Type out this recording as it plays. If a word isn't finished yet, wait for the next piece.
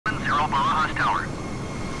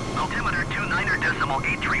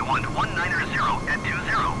831-190 at 20.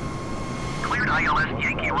 Cleared ILS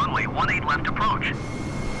Yankee runway 18 left approach.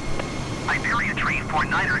 Iberia tree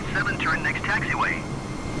 4907 turn next taxiway.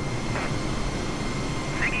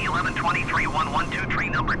 Ziggy 1123-112 tree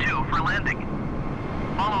number 2 for landing.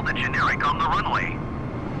 Follow the generic on the runway.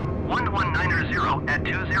 1190 at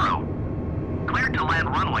 20. Cleared to land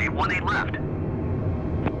runway 18 left.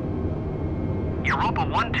 Europa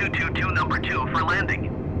 1222 number 2 for landing.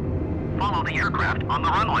 Follow the aircraft on the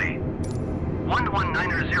runway.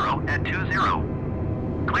 1190 at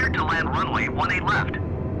 20. Cleared to land runway 18 left.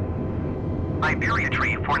 Iberia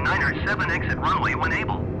tree 4907 exit runway when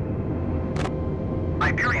able.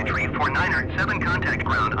 Iberia tree 4907 contact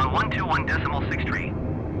ground on 121.63.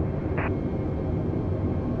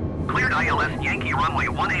 Cleared ILS Yankee runway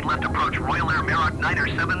 18 left approach Royal Air Maroc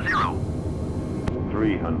 970.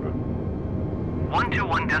 300.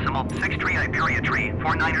 121.63 Iberia tree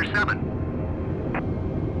 4907.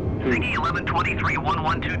 Ziggy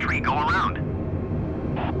 1123-112 tree go around.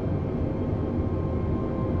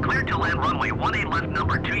 Cleared to land runway 18 left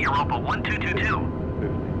number 2 Europa 1222.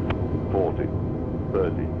 50, 40,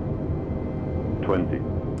 30, 20.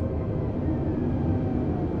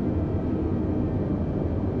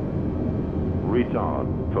 Retard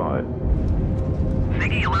 5.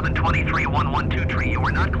 Ziggy 1123-112 tree, you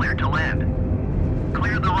are not cleared to land.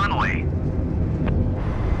 Clear the runway.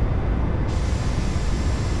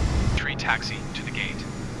 Tree taxi to the gate.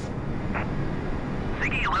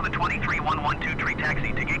 Ziggy 1123-112 tree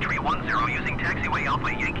taxi to gate tree 10 using taxiway Alpha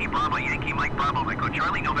Yankee Bravo Yankee Mike Bravo Echo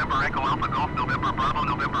Charlie November Echo Alpha Golf November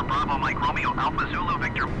Bravo Mike Romeo Alpha Zulu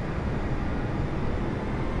Victor.